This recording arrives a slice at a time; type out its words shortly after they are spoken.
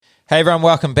Hey everyone,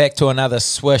 welcome back to another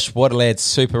Swish Waterlads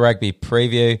Super Rugby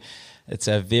preview. It's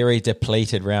a very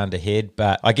depleted round ahead,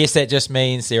 but I guess that just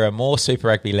means there are more Super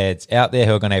Rugby lads out there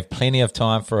who are going to have plenty of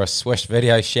time for a Swish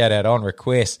video shout out on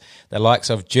request. The likes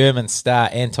of German star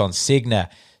Anton Segner,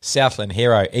 Southland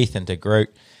hero Ethan de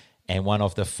Groot, and one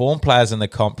of the form players in the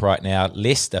comp right now,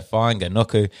 Leicester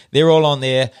Fainga'anuku. They're all on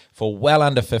there for well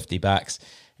under $50.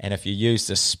 And if you use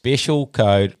the special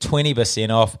code,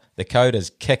 20% off. The code is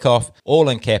KICKOFF, all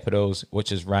in capitals,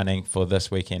 which is running for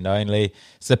this weekend only.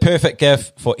 It's the perfect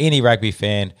gift for any rugby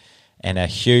fan, and a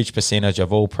huge percentage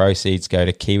of all proceeds go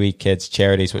to Kiwi Kids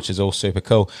charities, which is all super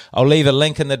cool. I'll leave a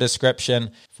link in the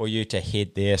description for you to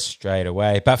head there straight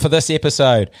away. But for this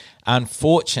episode,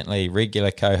 unfortunately, regular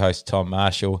co-host Tom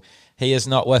Marshall, he is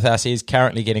not with us. He's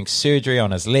currently getting surgery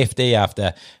on his lefty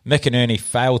after Mick and Ernie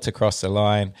failed to cross the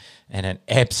line, and an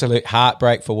absolute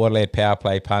heartbreak for Waterlad power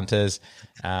play punters.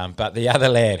 But the other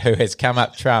lad who has come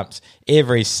up trumps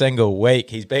every single week,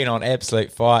 he's been on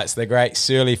absolute fights, the great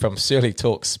Surly from Surly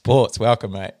Talk Sports.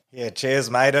 Welcome, mate. Yeah,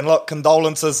 cheers, mate. And look,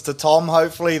 condolences to Tom.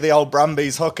 Hopefully the old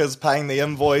Brumbies hooker's paying the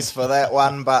invoice for that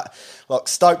one. But look,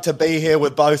 stoked to be here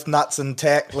with both nuts and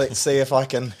tack. Let's see if I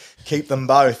can keep them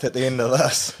both at the end of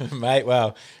this. Mate,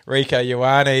 well, Rieko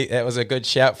Ioane, that was a good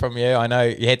shout from you. I know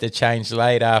you had to change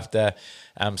late after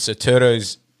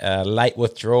Saturu's late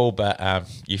withdrawal, but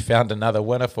you found another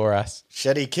winner for us.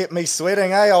 Shit, he kept me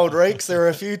sweating, old Reeks? There were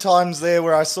a few times there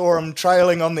where I saw him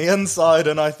trailing on the inside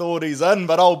and I thought he's in,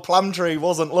 but old Plumtree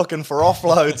wasn't looking for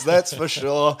offloads, that's for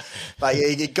sure. But yeah,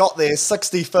 he got there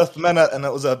 65th minute and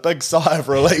it was a big sigh of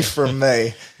relief from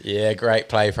me. Yeah, great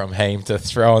play from him to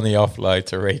throw on the offload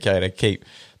to Rieko to keep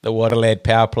the Waterlad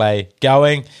power play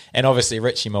going. And obviously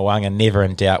Richie Mo'unga never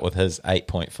in doubt with his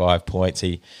 8.5 points.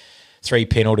 He 3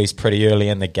 penalties pretty early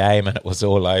in the game and it was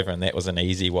all over, and that was an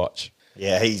easy watch.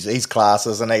 Yeah, he's class,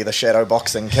 isn't he? The shadow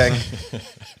boxing king.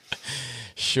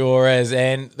 Sure is.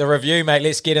 And the review, mate,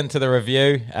 let's get into the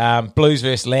review. Blues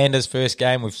versus Landers first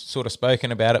game, we've sort of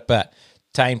spoken about it, but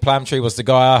Tane Plumtree was the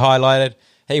guy I highlighted.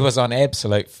 He was on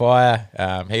absolute fire.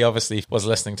 He obviously was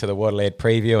listening to the Waterlad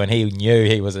preview and he knew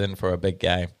he was in for a big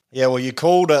game. Yeah, well, you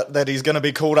called it that he's going to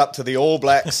be called up to the All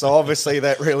Blacks, so obviously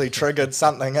that really triggered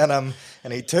something in him,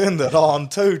 and he turned it on.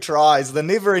 2 tries, the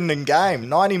never-ending game,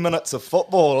 90 minutes of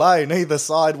football, Neither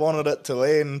side wanted it to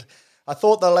end. I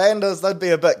thought the Landers, they'd be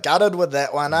a bit gutted with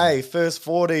that one, First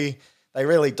 40, they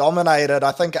really dominated.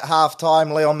 I think at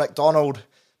half-time, Leon McDonald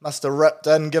must have ripped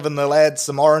in, given the lads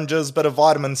some oranges, bit of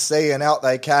vitamin C, and out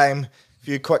they came. A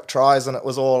few quick tries, and it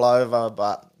was all over,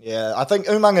 but... yeah, I think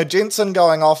Umaga Jensen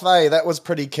going off, that was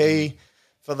pretty key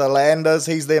for the Landers.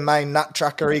 He's their main nut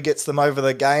trucker. He gets them over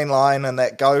the gain line and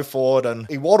that go forward. And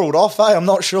he waddled off, I'm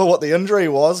not sure what the injury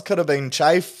was. Could have been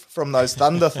chafe from those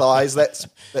thunder thighs. That's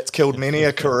killed many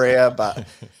a career. But,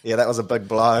 yeah, that was a big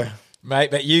blow. Mate,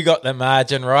 but you got the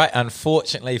margin right.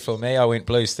 Unfortunately for me, I went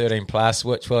Blues 13+,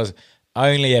 which was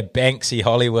only a Banksy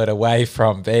Hollywood away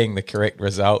from being the correct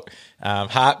result.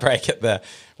 Heartbreak at the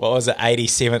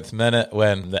 87th minute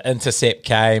when the intercept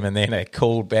came and then a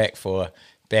called back for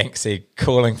Banksy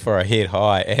calling for a head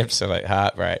high. Absolute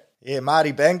heartbreak. Yeah,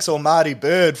 Marty Banks or Marty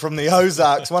Bird from the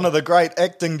Ozarks. One of the great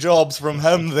acting jobs from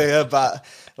him there, but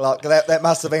like that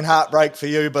must have been heartbreak for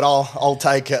you, but I'll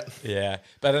take it. Yeah,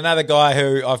 but another guy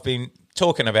who I've been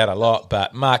talking about a lot,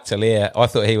 but Mark Talia, I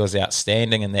thought he was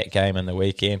outstanding in that game in the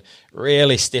weekend,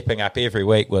 really stepping up every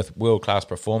week with world-class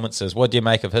performances. What do you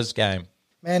make of his game?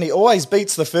 Man, he always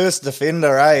beats the first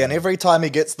defender, And every time he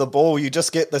gets the ball, you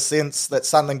just get the sense that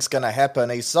something's going to happen.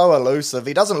 He's so elusive.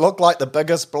 He doesn't look like the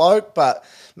biggest bloke, but,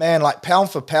 man, like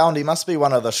pound for pound, he must be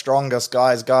one of the strongest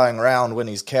guys going around when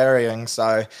he's carrying.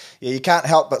 So, yeah, you can't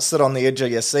help but sit on the edge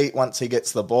of your seat once he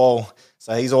gets the ball.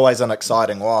 So he's always an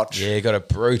exciting watch. Yeah, he got a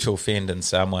brutal fend in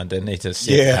someone, didn't he, to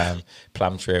set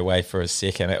Plumtree away for a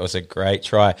second. It was a great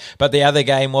try. But the other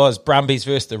game was Brumbies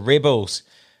versus the Rebels.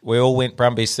 We all went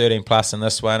Brumbies 13+ in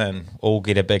this one and all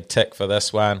get a big tick for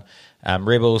this one.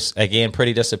 Rebels, again,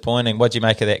 pretty disappointing. What do you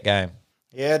make of that game?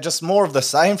 Yeah, just more of the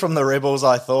same from the Rebels,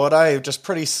 I thought. Just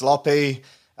pretty sloppy.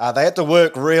 They had to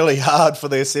work really hard for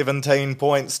their 17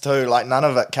 points too. Like, none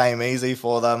of it came easy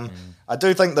for them. I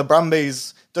do think the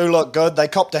Brumbies do look good. They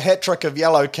copped a hat-trick of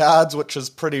yellow cards, which is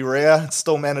pretty rare.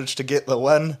 Still managed to get the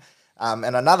win.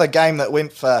 And another game that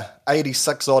went for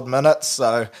 86-odd minutes,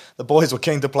 so the boys were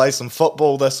keen to play some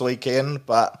football this weekend.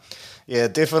 But, yeah,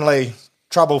 definitely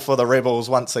trouble for the Rebels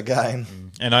once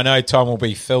again. And I know Tom will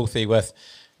be filthy with,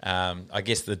 I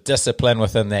guess, the discipline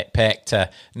within that pack to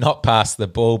not pass the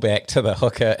ball back to the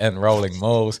hooker in rolling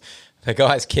mauls. The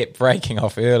guys kept breaking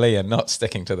off early and not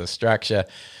sticking to the structure.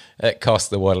 it cost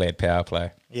the Waterloo power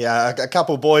play. Yeah, a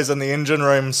couple boys in the engine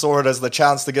room saw it as the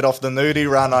chance to get off the nudie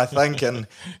run, I think, and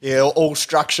yeah, all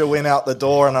structure went out the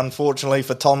door, and unfortunately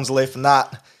for Tom's left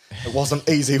nut, it wasn't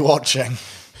easy watching.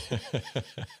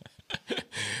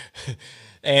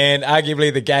 And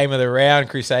arguably the game of the round,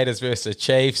 Crusaders versus the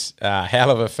Chiefs.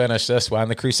 Hell of a finish, this one.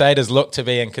 The Crusaders looked to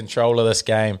be in control of this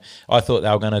game. I thought they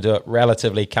were going to do it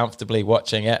relatively comfortably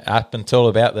watching it up until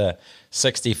about the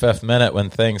 65th minute when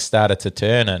things started to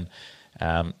turn.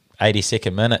 And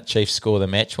 82nd minute, Chiefs score the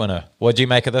match winner. What did you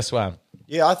make of this one?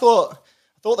 Yeah, I thought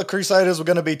the Crusaders were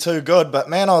going to be too good, but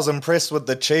man, I was impressed with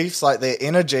the Chiefs, like their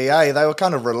energy, They were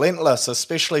kind of relentless,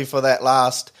 especially for that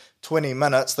last 20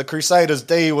 minutes. The Crusaders'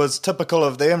 D was typical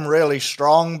of them, really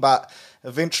strong, but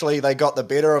eventually they got the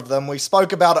better of them. We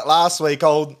spoke about it last week,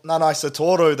 old Nanai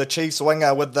Satoru, the Chiefs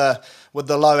winger with the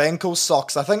low ankle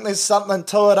socks. I think there's something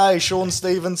to it, Sean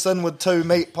Stevenson with 2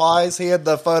 meat pies. He had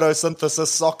the photosynthesis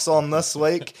socks on this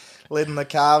week, letting the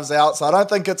calves out. So I don't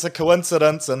think it's a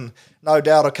coincidence, and no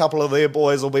doubt a couple of their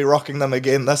boys will be rocking them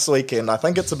again this weekend. I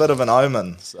think it's a bit of an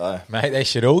omen. So, mate, they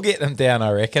should all get them down,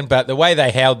 I reckon. But the way they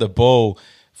held the ball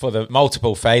for the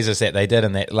multiple phases that they did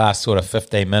in that last sort of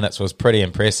 15 minutes was pretty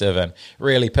impressive and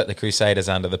really put the Crusaders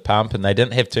under the pump, and they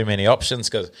didn't have too many options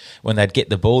because when they'd get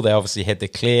the ball, they obviously had to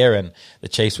clear, and the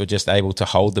Chiefs were just able to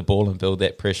hold the ball and build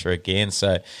that pressure again.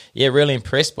 So, yeah, really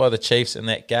impressed by the Chiefs in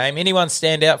that game. Anyone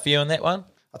stand out for you in that one?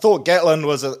 I thought Gatland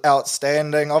was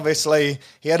outstanding. Obviously,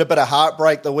 he had a bit of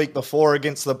heartbreak the week before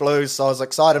against the Blues, so I was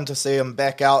excited to see him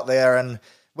back out there. And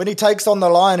when he takes on the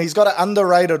line, he's got an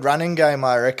underrated running game,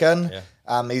 I reckon. Yeah.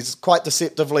 He's quite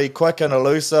deceptively quick and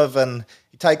elusive, and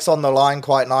he takes on the line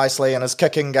quite nicely, and his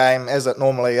kicking game, as it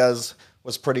normally is,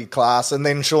 was pretty class. And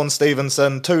then Sean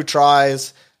Stevenson, 2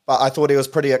 tries, but I thought he was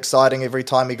pretty exciting every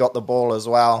time he got the ball as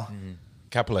well.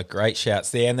 Couple of great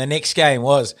shouts there. And the next game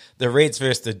was the Reds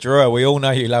versus the Drua. We all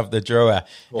know you love the Drua,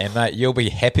 and mate, you'll be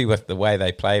happy with the way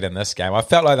they played in this game. I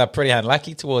felt like they're pretty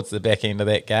unlucky towards the back end of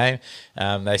that game.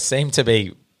 They seem to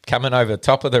be coming over the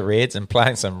top of the Reds and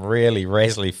playing some really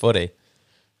razzly footy.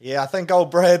 Yeah, I think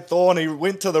old Brad Thorne, he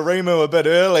went to the Rimu a bit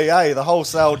early, the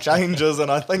wholesale changes,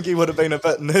 and I think he would have been a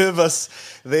bit nervous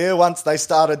there once they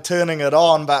started turning it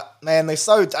on. But, man, they're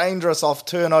so dangerous off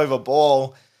turnover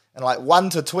ball. And like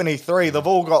 1 to 23, they've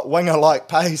all got winger-like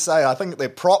pace, I think their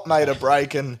prop made a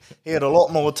break, and he had a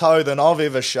lot more toe than I've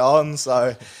ever shown.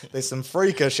 So there's some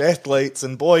freakish athletes,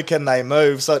 and boy, can they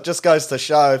move. So it just goes to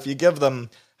show, if you give them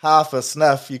half a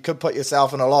sniff, you could put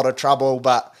yourself in a lot of trouble.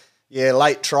 But yeah,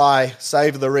 late try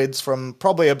saved the Reds from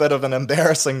probably a bit of an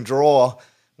embarrassing draw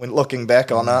when looking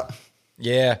back on it.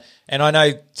 Yeah, and I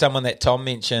know someone that Tom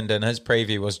mentioned in his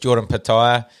preview was Jordan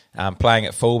Petaia, playing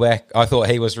at fullback. I thought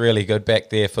he was really good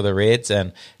back there for the Reds,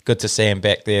 and good to see him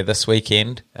back there this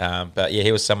weekend. But yeah,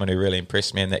 he was someone who really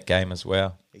impressed me in that game as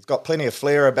well. He's got plenty of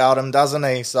flair about him, doesn't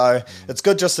he? So it's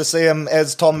good just to see him,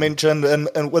 as Tom mentioned,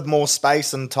 and with more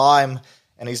space and time.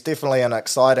 And he's definitely an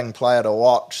exciting player to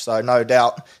watch. So no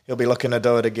doubt he'll be looking to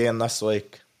do it again this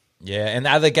week. Yeah, and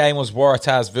the other game was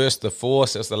Waratahs versus the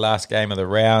Force. It was the last game of the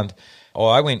round.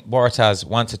 I went Waratahs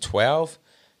 1 to 12,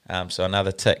 so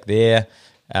another tick there.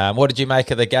 What did you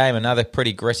make of the game? Another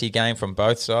pretty gritty game from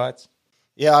both sides?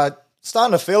 Yeah,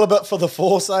 starting to feel a bit for the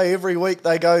Force. Every week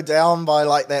they go down by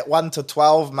like that 1 to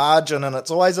 12 margin, and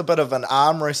it's always a bit of an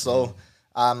arm wrestle.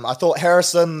 I thought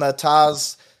Harrison, the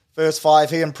Tars, first 5,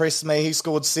 he impressed me. He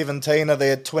scored 17 of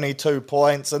their 22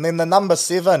 points. And then the number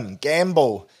 7,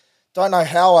 Gamble. Don't know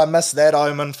how I missed that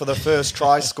omen for the first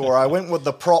try score. I went with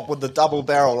the prop with the double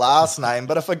barrel last name.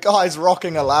 But if a guy's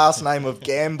rocking a last name of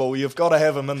Gamble, you've got to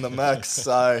have him in the mix.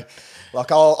 So,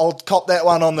 like, I'll cop that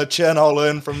one on the chin. I'll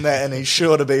learn from that, and he's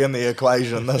sure to be in the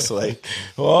equation this week.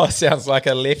 Oh, sounds like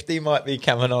a lefty might be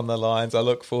coming on the lines. I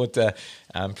look forward to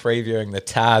previewing the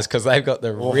Tars because they've got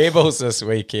the Rebels this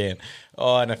weekend.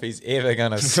 Oh, and if he's ever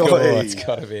going to score, it's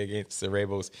got to be against the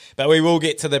Rebels. But we will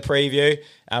get to the preview.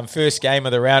 First game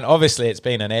of the round. Obviously, it's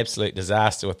been an absolute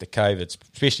disaster with the COVID,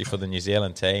 especially for the New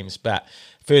Zealand teams. But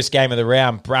first game of the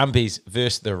round, Brumbies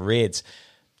versus the Reds.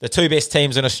 The two best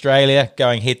teams in Australia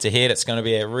going head-to-head. It's going to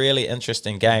be a really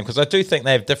interesting game because I do think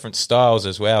they have different styles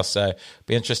as well. So it'll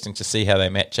be interesting to see how they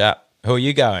match up. Who are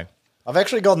you going? I've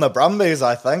actually gone the Brumbies,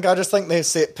 I think. I just think their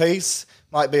set piece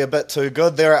might be a bit too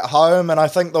good. They're at home, and I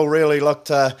think they'll really look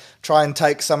to try and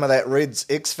take some of that Reds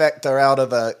X factor out of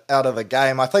the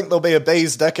game. I think there'll be a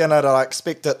bee's dick in it. I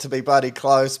expect it to be bloody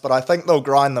close, but I think they'll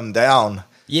grind them down.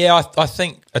 Yeah, I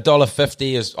think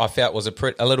 $1.50 I felt was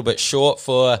a little bit short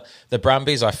for the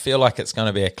Brumbies. I feel like it's going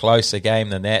to be a closer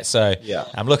game than that. So yeah.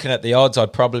 I'm looking at the odds.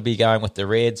 I'd probably be going with the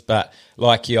Reds, but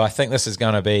like you, I think this is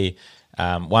going to be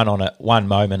one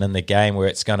moment in the game where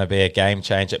it's going to be a game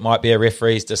change. It might be a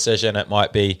referee's decision. It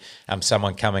might be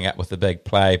someone coming up with a big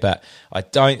play. But I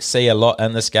don't see a lot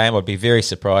in this game. I'd be very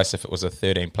surprised if it was a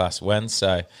 13-plus win.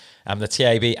 So the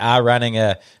TAB are running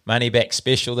a money-back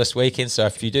special this weekend. So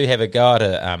if you do have a go at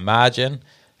a margin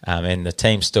and the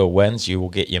team still wins, you will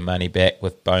get your money back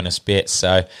with bonus bets.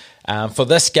 So for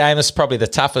this game, this is probably the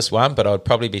toughest one, but I'd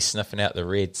probably be sniffing out the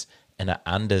Reds in an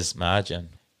unders margin.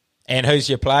 And who's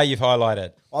your player you've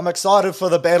highlighted? I'm excited for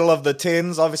the battle of the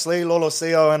tens. Obviously,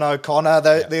 Lolosio and O'Connor,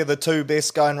 they're the two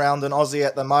best going round in Aussie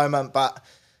at the moment. But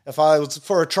if I was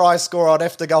for a try score, I'd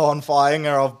have to go on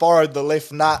Whainga. I've borrowed the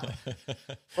left nut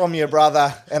from your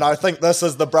brother, and I think this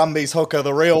is the Brumbies hooker,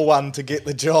 the real one, to get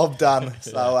the job done.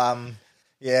 So,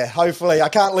 yeah, hopefully I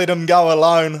can't let him go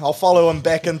alone. I'll follow him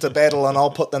back into battle and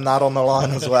I'll put the nut on the line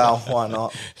as well. Why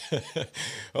not?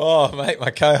 Oh, mate,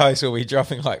 my co-host will be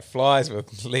dropping like flies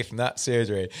with left nut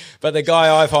surgery. But the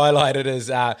guy I've highlighted is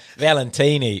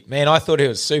Valentini. Man, I thought he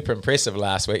was super impressive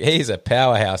last week. He's a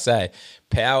powerhouse,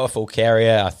 Powerful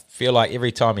carrier. I feel like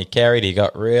every time he carried, he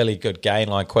got really good gain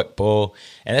line, quick ball.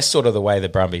 And that's sort of the way the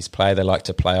Brumbies play. They like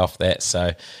to play off that.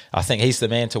 So I think he's the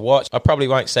man to watch. I probably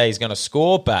won't say he's going to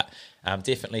score, but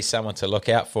definitely someone to look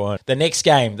out for. The next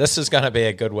game, this is going to be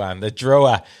a good one. The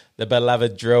Drua, the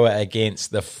beloved Drua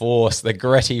against the Force, the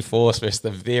gritty Force versus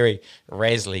the very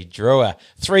razzly Drua.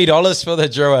 $3 for the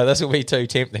Drua. This will be too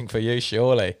tempting for you,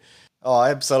 surely. Oh,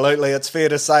 absolutely. It's fair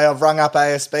to say I've rung up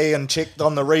ASB and checked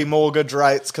on the remortgage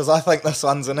rates because I think this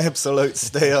one's an absolute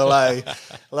steal,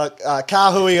 Look,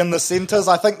 Kahui in the centres,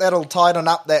 I think that'll tighten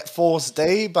up that Force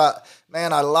D, but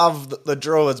man, I love the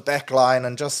Druids backline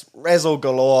and just razzle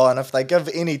galore, and if they give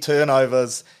any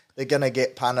turnovers, they're going to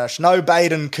get punished. No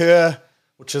Baden Kerr,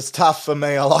 which is tough for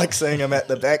me. I like seeing him at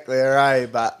the back there,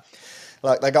 But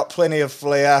look, they got plenty of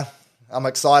flair. I'm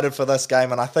excited for this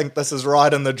game, and I think this is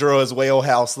right in the Druids'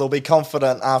 wheelhouse. They'll be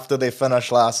confident after their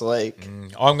finish last week.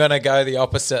 I'm going to go the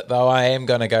opposite, though. I am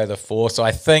going to go the Force. So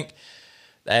I think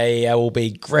they will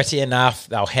be gritty enough.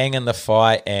 They'll hang in the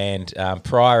fight, and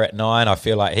Pryor at 9, I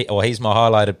feel like he's my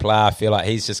highlighted player. I feel like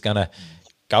he's just going to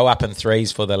go up in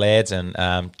threes for the lads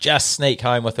and just sneak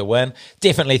home with a win.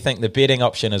 Definitely think the betting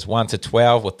option is 1 to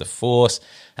 12 with the Force.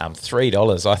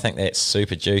 $3. I think that's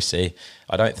super juicy.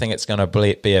 I don't think it's going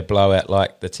to be a blowout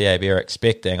like the TAB are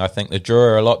expecting. I think the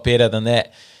Drua are a lot better than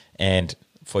that. And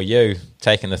for you,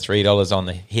 taking the $3 on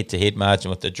the head-to-head margin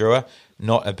with the Drua,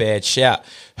 not a bad shout.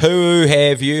 Who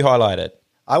have you highlighted?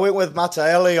 I went with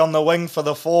Mataele on the wing for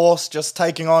the Force, just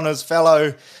taking on his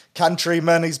fellow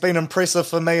countryman. He's been impressive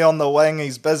for me on the wing.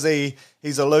 He's busy,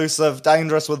 he's elusive,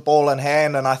 dangerous with ball in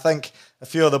hand, and I think a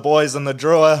few of the boys in the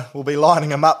Drua will be lining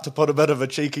him up to put a bit of a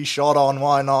cheeky shot on.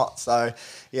 Why not? So,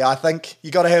 yeah, I think you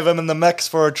got to have him in the mix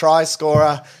for a try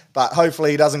scorer, but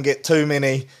hopefully he doesn't get too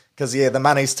many because, yeah, the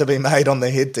money's to be made on the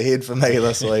head-to-head for me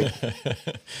this week.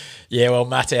 Yeah, well,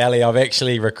 Mataele, I've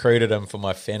actually recruited him for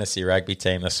my fantasy rugby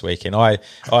team this week, and I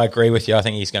agree with you. I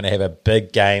think he's going to have a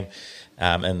big game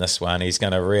in this one. He's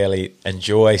going to really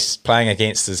enjoy playing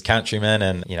against his countrymen,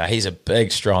 and he's a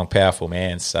big, strong, powerful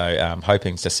man. So I'm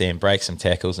hoping to see him break some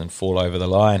tackles and fall over the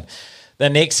line. The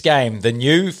next game, the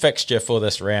new fixture for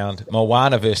this round,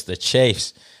 Moana versus the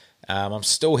Chiefs. I'm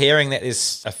still hearing that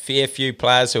there's a fair few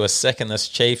players who are sick in this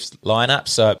Chiefs lineup,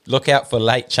 so look out for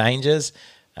late changes.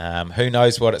 Who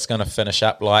knows what it's going to finish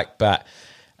up like, but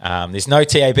there's no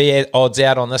TAB odds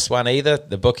out on this one either.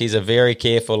 The bookies are very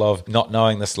careful of not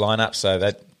knowing this lineup,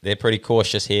 so they're pretty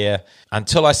cautious here.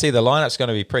 Until I see the lineup, it's going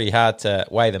to be pretty hard to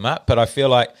weigh them up, but I feel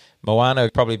like Moana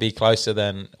would probably be closer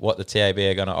than what the TAB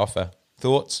are going to offer.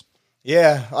 Thoughts?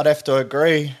 Yeah, I'd have to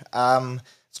agree.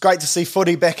 It's great to see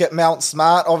footy back at Mount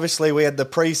Smart. Obviously, we had the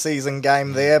pre-season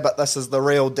game there, but this is the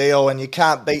real deal, and you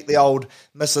can't beat the old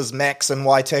Mrs. Max and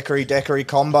Waitakere Daiquiri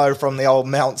combo from the old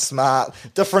Mount Smart.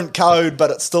 Different code,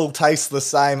 but it still tastes the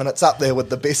same, and it's up there with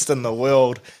the best in the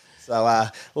world. So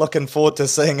looking forward to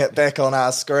seeing it back on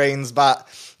our screens. But,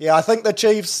 yeah, I think the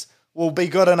Chiefs will be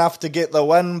good enough to get the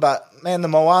win, but, man, the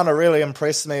Moana really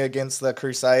impressed me against the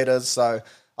Crusaders, so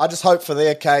I just hope for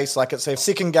their case, like it's their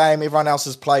second game, everyone else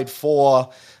has played 4.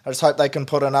 I just hope they can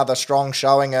put another strong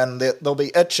showing in. They'll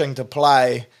be itching to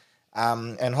play.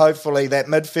 And hopefully that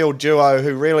midfield duo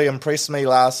who really impressed me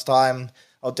last time,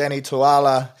 Danny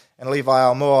Tuala and Levi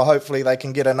Aumua, hopefully they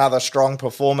can get another strong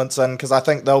performance in because I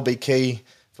think they'll be key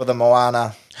for the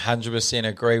Moana. 100%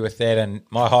 agree with that. And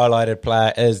my highlighted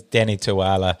player is Danny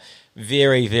Tuala.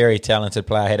 Very, very talented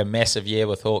player. Had a massive year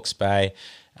with Hawke's Bay.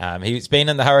 He's been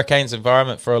in the Hurricanes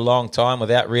environment for a long time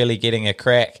without really getting a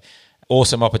crack.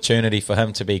 Awesome opportunity for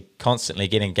him to be constantly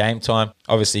getting game time.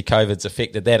 Obviously, COVID's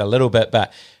affected that a little bit,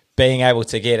 but being able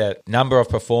to get a number of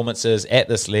performances at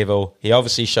this level. He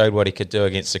obviously showed what he could do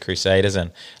against the Crusaders,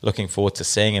 and looking forward to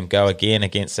seeing him go again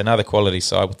against another quality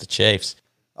side with the Chiefs.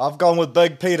 I've gone with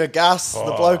Big Peter Gus,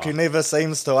 the bloke who never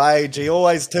seems to age. He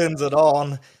always turns it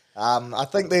on. I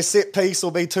think their set piece will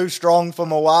be too strong for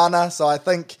Moana, so I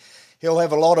think he'll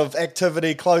have a lot of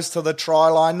activity close to the try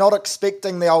line. Not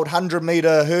expecting the old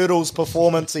 100-metre hurdles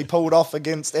performance he pulled off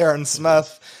against Aaron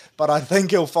Smith, but I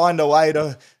think he'll find a way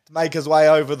to make his way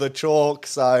over the chalk.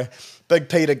 So Big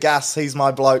Peter Gus, he's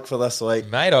my bloke for this week.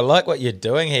 Mate, I like what you're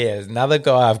doing here. Another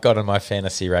guy I've got on my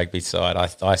fantasy rugby side.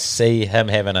 I see him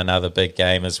having another big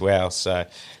game as well. So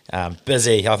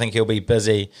busy. I think he'll be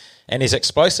busy. And he's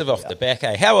explosive off the back.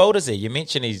 Hey, how old is he? You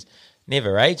mentioned he's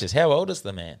never ages. How old is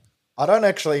the man? I don't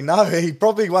actually know. He's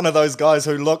probably one of those guys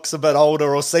who looks a bit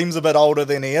older or seems a bit older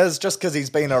than he is, just because he's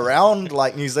been around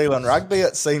like New Zealand rugby,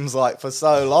 it seems like, for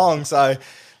so long. So,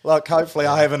 look, hopefully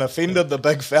I haven't offended the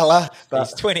big fella.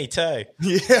 He's 22.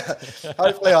 Yeah,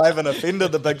 hopefully I haven't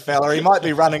offended the big fella. He might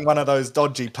be running one of those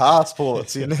dodgy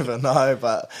passports. You never know.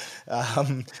 But,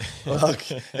 look,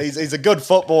 he's a good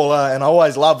footballer, and I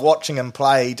always love watching him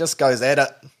play. He just goes at it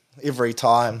every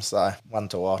time, so one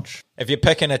to watch. If you're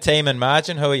picking a team in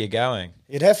margin, who are you going?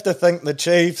 You'd have to think the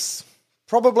Chiefs.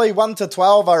 Probably 1 to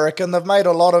 12, I reckon. They've made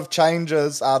a lot of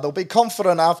changes. They'll be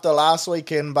confident after last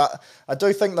weekend, but I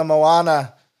do think the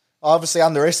Moana, I obviously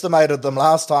underestimated them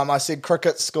last time. I said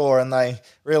cricket score, and they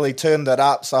really turned it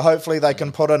up, so hopefully they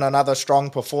can put in another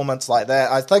strong performance like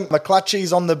that. I think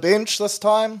McClutchy's on the bench this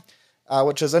time,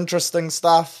 which is interesting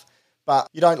stuff, but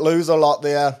you don't lose a lot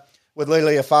there with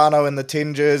Liliafano in the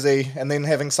 10 jersey, and then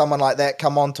having someone like that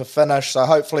come on to finish. So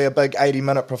hopefully a big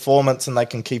 80-minute performance and they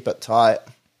can keep it tight.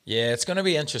 Yeah, it's going to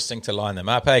be interesting to line them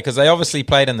up, because they obviously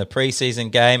played in the preseason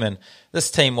game, and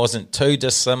this team wasn't too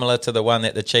dissimilar to the one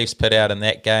that the Chiefs put out in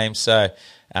that game. So,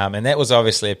 and that was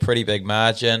obviously a pretty big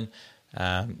margin.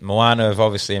 Moana have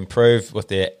obviously improved with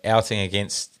their outing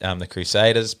against the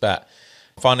Crusaders, but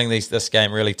finding this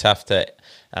game really tough to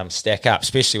stack up,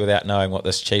 especially without knowing what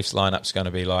this Chiefs lineup's going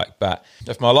to be like. But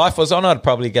if my life was on, I'd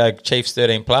probably go Chiefs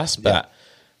 13 plus. But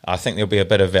I think there'll be a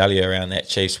bit of value around that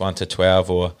Chiefs 1 to 12,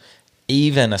 or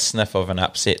even a sniff of an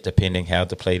upset, depending how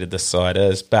depleted this side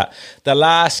is. But the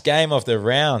last game of the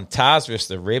round, Tars versus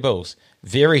the Rebels,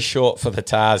 very short for the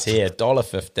Tars here,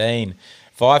 $1.15,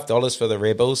 $5 for the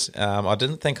Rebels. I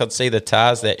didn't think I'd see the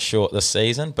Tars that short this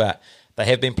season, but they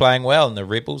have been playing well, and the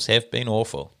Rebels have been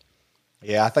awful.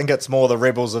 Yeah, I think it's more the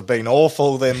Rebels have been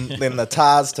awful than the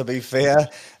Tars, to be fair.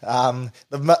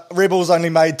 The Rebels only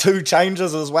made 2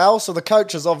 changes as well, so the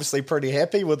coach is obviously pretty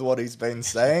happy with what he's been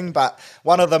saying. But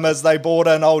one of them is they brought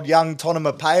in old young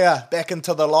Tonamapea back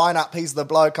into the lineup. He's the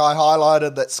bloke I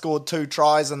highlighted that scored 2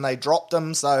 tries and they dropped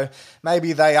him. So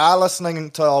maybe they are listening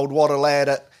to old Waterlad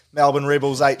at Melbourne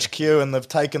Rebels HQ and they've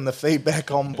taken the feedback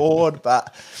on board.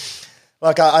 But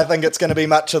look, I think it's going to be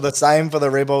much of the same for the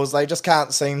Rebels. They just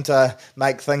can't seem to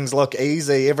make things look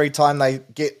easy. Every time they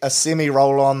get a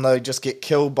semi-roll on, they just get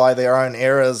killed by their own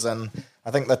errors, and I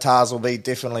think the Tars will be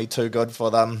definitely too good for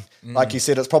them. Like you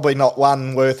said, it's probably not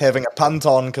one worth having a punt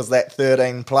on, because that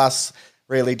 13 plus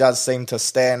really does seem to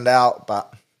stand out.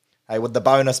 But hey, with the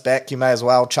bonus back, you may as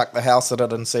well chuck the house at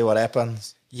it and see what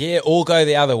happens. Yeah, or go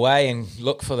the other way and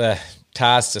look for the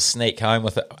Tars to sneak home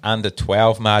with an under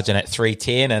 12 margin at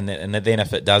 310, and then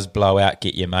if it does blow out,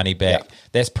 get your money back. Yeah.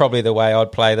 That's probably the way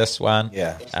I'd play this one.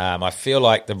 Yeah. I feel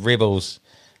like the Rebels,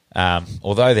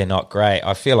 although they're not great,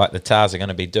 I feel like the Tars are going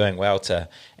to be doing well to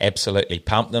absolutely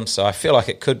pump them. So I feel like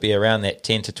it could be around that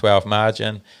 10 to 12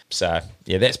 margin. So,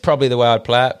 yeah, that's probably the way I'd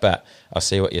play it, but I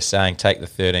see what you're saying. Take the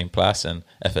 13 plus, and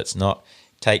if it's not,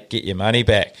 get your money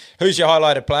back. Who's your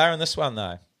highlighted player in this one,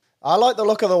 though? I like the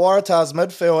look of the Waratahs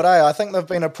midfield, I think they've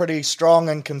been a pretty strong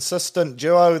and consistent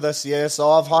duo this year,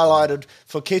 so I've highlighted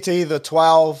Foketi, the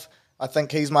 12. I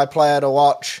think he's my player to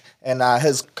watch, and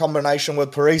his combination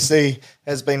with Parisi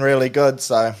has been really good,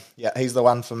 so yeah, he's the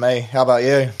one for me. How about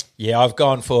you? Yeah, I've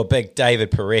gone for big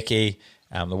David Parecki,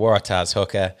 the Waratahs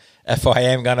hooker. If I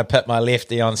am going to put my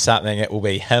lefty on something, it will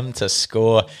be him to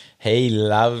score. He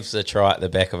loves a try at the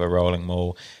back of a rolling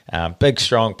maul. Big,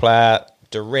 strong player,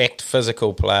 direct,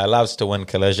 physical player, loves to win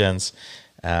collisions,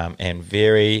 and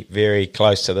very, very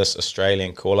close to this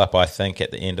Australian call-up, I think,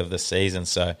 at the end of the season.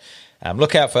 So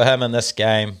look out for him in this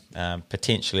game,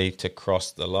 potentially to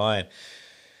cross the line.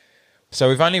 So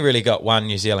we've only really got one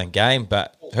New Zealand game,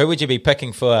 but who would you be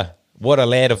picking for What a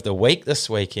Lad of the Week this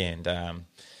weekend?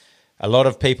 A lot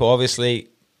of people obviously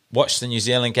watch the New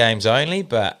Zealand games only,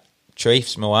 but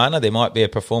Chiefs, Moana, there might be a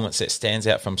performance that stands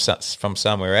out from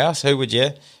somewhere else. Who would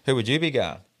you be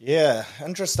going? Yeah,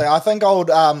 interesting. I think old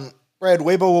Brad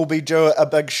Weber will be due a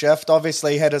big shift.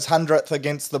 Obviously, he had his 100th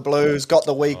against the Blues, got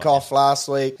the week off last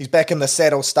week. He's back in the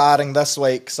saddle starting this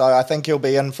week, so I think he'll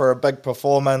be in for a big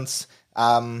performance.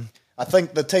 I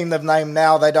think the team they've named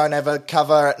now, they don't have a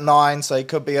cover at 9, so he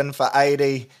could be in for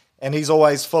 80. And he's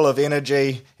always full of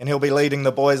energy, and he'll be leading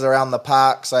the boys around the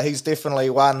park. So he's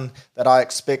definitely one that I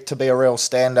expect to be a real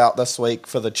standout this week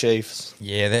for the Chiefs.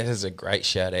 Yeah, that is a great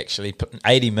shout, actually.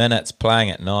 80 minutes playing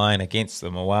at 9 against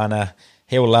the Moana.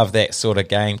 He'll love that sort of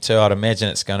game too. I'd imagine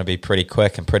it's going to be pretty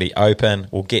quick and pretty open.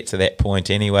 We'll get to that point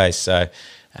anyway. So,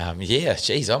 I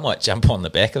might jump on the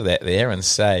back of that there and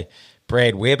say,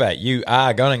 Brad Weber, you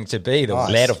are going to be the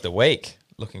lad of the week.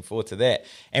 Looking forward to that.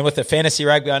 And with the fantasy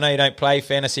rugby, I know you don't play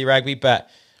fantasy rugby, but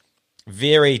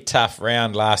very tough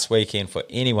round last weekend for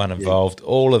anyone involved.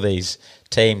 All of these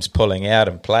teams pulling out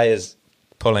and players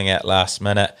pulling out last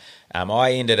minute.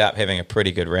 I ended up having a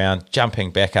pretty good round,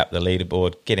 jumping back up the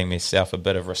leaderboard, getting myself a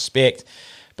bit of respect.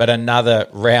 But another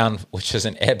round which is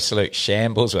an absolute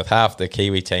shambles with half the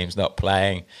Kiwi teams not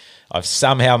playing. I've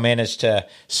somehow managed to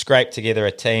scrape together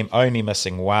a team, only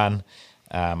missing one.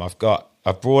 I've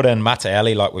brought in Mata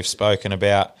Ali, like we've spoken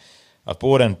about. I've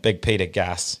brought in Big Peter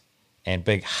Gus and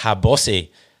Big Habosi,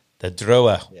 the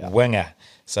Drua winger.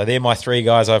 So they're my 3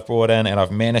 guys I've brought in, and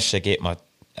I've managed to get my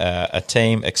a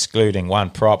team excluding one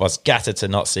prop. I was gutted to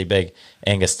not see Big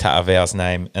Angus Ta'avau's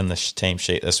name in the team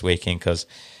sheet this weekend because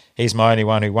he's my only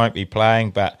one who won't be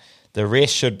playing, but the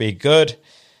rest should be good.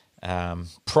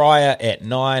 Pryor at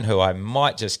 9, who I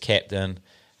might just captain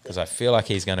because I feel like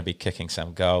he's going to be kicking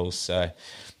some goals. So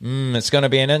it's going to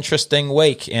be an interesting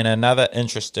week and another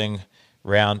interesting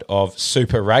round of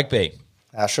Super Rugby.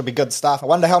 Should be good stuff. I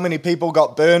wonder how many people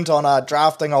got burnt on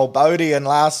drafting old Bodie in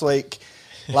last week.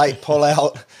 Late pull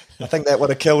out. I think that would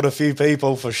have killed a few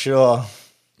people for sure.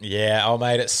 Yeah,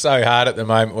 mate, it's so hard at the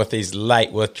moment with these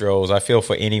late withdrawals. I feel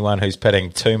for anyone who's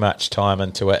putting too much time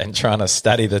into it and trying to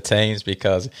study the teams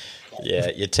because,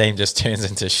 your team just turns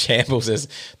into shambles as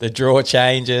the draw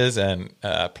changes and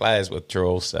players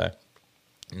withdraw. So,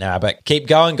 but keep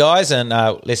going, guys, and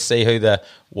let's see who the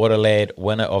Waterlad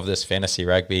winner of this fantasy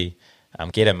rugby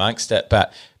get amongst it.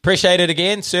 But appreciate it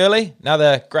again, Surly.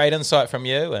 Another great insight from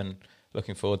you, and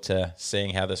looking forward to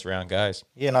seeing how this round goes.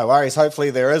 Yeah, no worries. Hopefully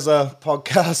there is a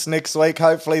podcast next week.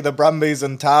 Hopefully the Brumbies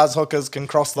and Tars hookers can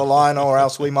cross the line, or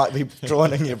else we might be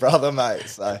joining your brother, mate.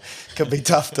 So could be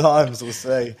tough times. We'll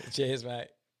see. Cheers, mate.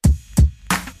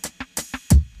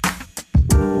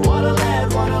 What a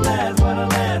lad, what a lad, what a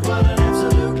lad.